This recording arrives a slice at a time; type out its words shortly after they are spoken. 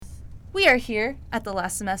We are here at the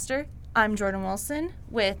last semester. I'm Jordan Wilson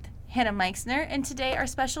with Hannah Meixner, and today our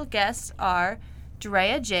special guests are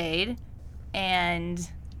Draya Jade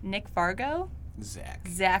and Nick Vargo. Zach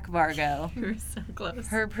Vargo. You were so close.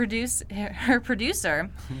 Her producer.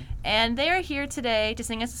 And they are here today to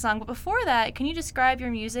sing us a song. But before that, can you describe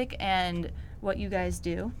your music and what you guys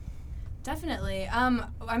do? Definitely.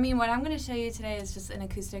 What I'm going to show you today is just an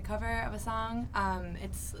acoustic cover of a song.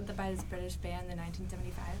 It's by this British band, the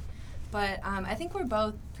 1975. But I think we're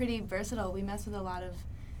both pretty versatile. We mess with a lot of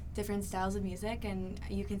different styles of music, and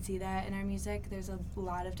you can see that in our music. There's a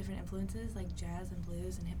lot of different influences, like jazz and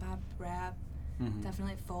blues and hip-hop, rap,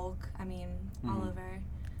 definitely folk. All over.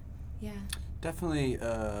 Yeah. Definitely,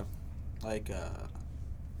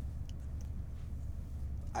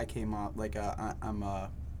 I came up, I'm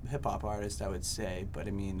a hip-hop artist, I would say, but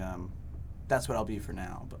that's what I'll be for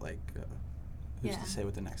now, but who's to say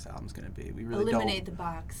what the next album's going to be? We really eliminate the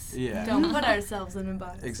box. Yeah. Don't put ourselves in a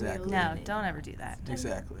box. Exactly. No, don't ever do that.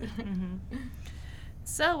 Exactly.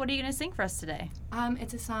 So, what are you going to sing for us today?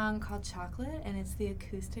 It's a song called Chocolate, and it's the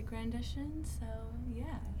acoustic rendition, so yeah.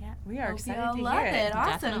 Yeah, we are excited to hear it.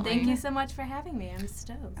 Awesome. Definitely. Thank you so much for having me. I'm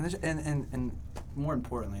stoked. And more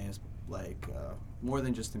importantly is more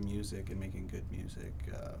than just the music and making good music.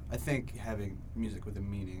 I think having music with a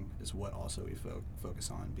meaning is what also we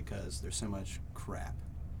focus on, because there's so much crap,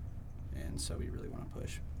 and so we really want to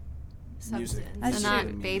push music. That's So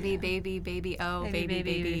true. not baby, baby, baby, oh, baby,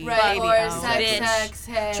 baby. Right, baby, or oh. sex,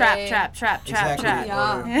 hey. Trap. Exactly.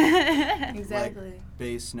 Yeah. Or Exactly. like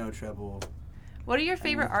bass, no treble. What are your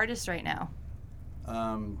favorite artists right now?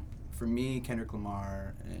 For me, Kendrick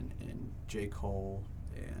Lamar and J. Cole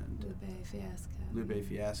and Lupe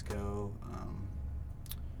Fiasco.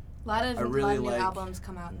 A lot of really new like- albums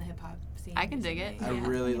come out in the hip-hop scene. I can dig it. I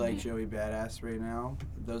really like Joey Badass right now.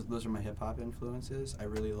 Those are my hip hop influences. I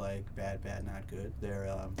really like Bad Not Good. They're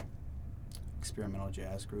experimental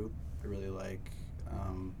jazz group. I really like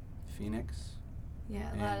Phoenix. Yeah,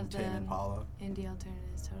 a and lot of Tame Impala. indie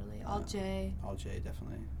alternatives, totally. Alt J, All J,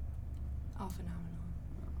 definitely. all phenomenal.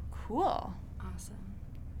 Cool. Awesome.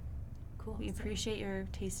 Cool. We appreciate your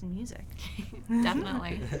taste in music.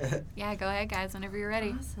 Definitely. Yeah, go ahead, guys, whenever you're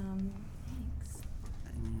ready. Awesome. Thanks.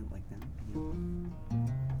 Like that.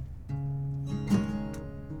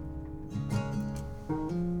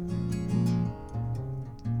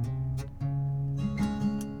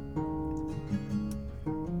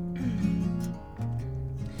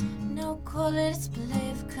 No call it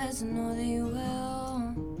disbelief, 'cause I know that you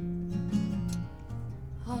will.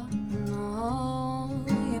 Oh no,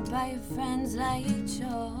 you buy your friends like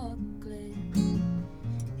chocolate,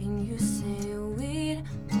 and you say we'd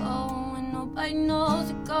go, and nobody knows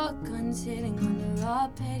you got guns sitting under our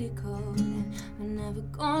petticoat, and we're never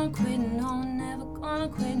gonna quit, no, never gonna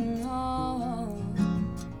quit, no.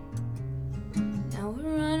 Now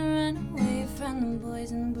we're running away from the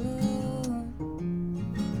boys in blue.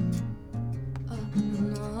 Oh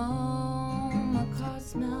no, my car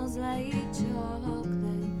smells like chocolate.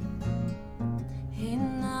 Hey,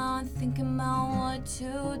 now I'm thinking about what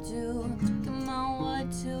to do, thinking about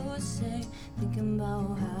what to say, thinking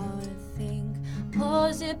about how to think.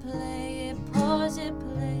 Pause it, play it, pause it,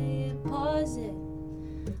 play it, pause it.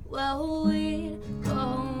 Well, we'd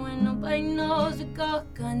go and nobody knows we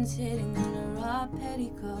got guns sitting under our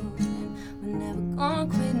petticoat, and we're never gonna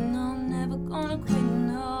quit, no, never gonna quit,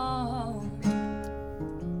 no.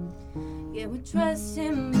 Yeah, we're dressed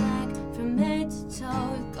in black from head to toe.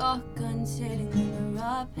 We've got guns sitting under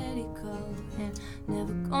our petticoat, and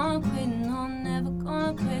never gonna quit, no, never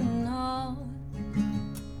gonna quit, no.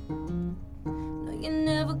 No, you're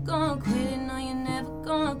never gonna quit, no, you're never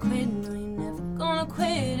gonna quit, no, you're never gonna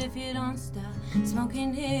quit if you don't stop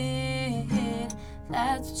smoking it.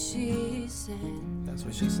 That's what she said. That's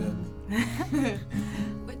what she said.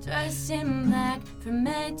 We're dressed in black from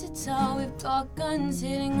head to toe. We've got guns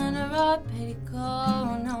sitting under our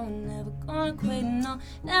petticoat. No, we're never gonna quit, no,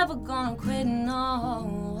 never gonna quit,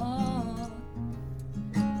 no.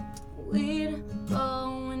 We'd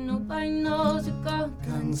go when nobody knows we got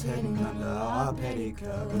guns sitting under our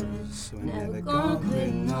petticoats. We're never gonna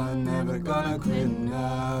quit, no, never gonna quit,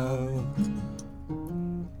 no.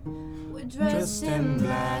 We're dressed in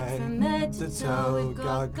black from head to toe. We've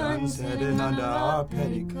got guns hidden under our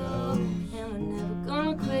petticoats. And we're never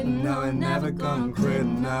gonna quit, No, we're never gonna quit,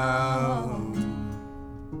 no.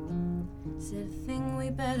 Said I think we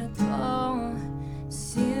better go.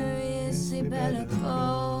 Seriously better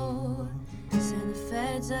go. Said the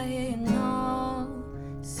feds are here, you know.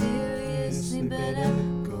 Seriously better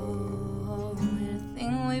go. I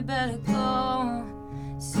think we better go.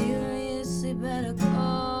 Seriously better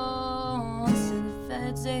go.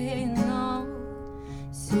 say no.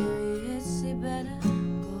 Seriously, better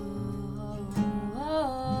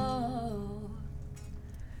go.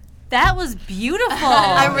 That was beautiful.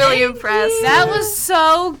 I'm really impressed. That was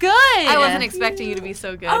so good. I wasn't expecting you to be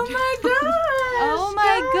so good. Oh my gosh! Oh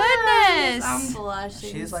my goodness. I'm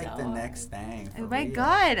blushing. She's like the so next thing. Oh for my real.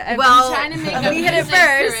 God. Well, I'm trying to make a we hit it music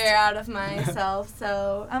first. career out of myself,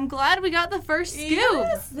 so. I'm glad we got the first scoop.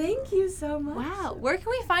 Yes, thank you so much. Wow. Where can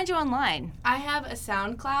we find you online? I have a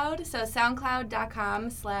SoundCloud, so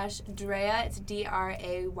soundcloud.com/Draya, it's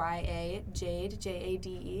Draya Jade,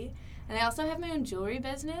 Jade. And I also have my own jewelry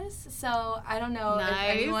business, so I don't know if Nice.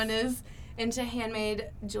 anyone is into handmade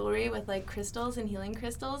jewelry with like crystals and healing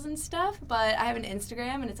crystals and stuff, but I have an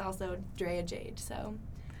Instagram and it's also Draya Jade, so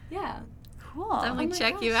yeah. Cool. Definitely my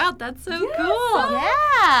check gosh. you out. That's so Yes, cool.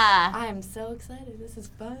 Yeah. I am so excited. This is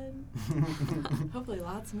fun. Hopefully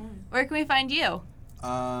lots more. Where can we find you?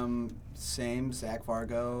 Same, Zach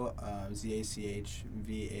Vargo,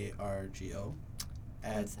 ZACHVARGO,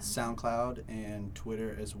 at SoundCloud and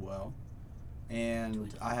Twitter as well.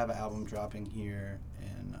 And I have an album dropping here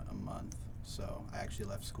in a month, so I actually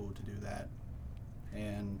left school to do that.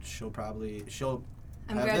 And she'll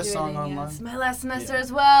I'm have this song online. Yes. My last semester Yeah.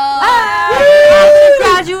 as well.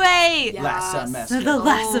 Graduate. Last semester. The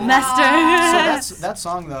last semester. So that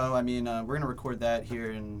song though, I mean, we're gonna record that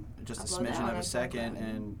here in just a Upload that smidgen on of our a second,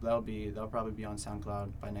 SoundCloud. and that'll probably be on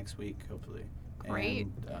SoundCloud by next week, hopefully. Great.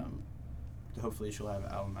 And hopefully she'll have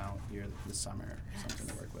an album out here this summer or something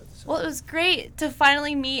to work with. So. Well, it was great to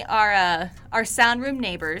finally meet our sound room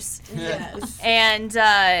neighbors. Yes. And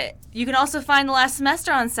you can also find The Last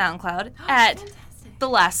Semester on SoundCloud at Fantastic. The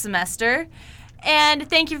Last Semester. And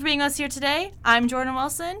thank you for being with us here today. I'm Jordan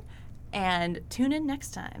Wilson, and tune in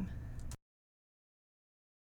next time.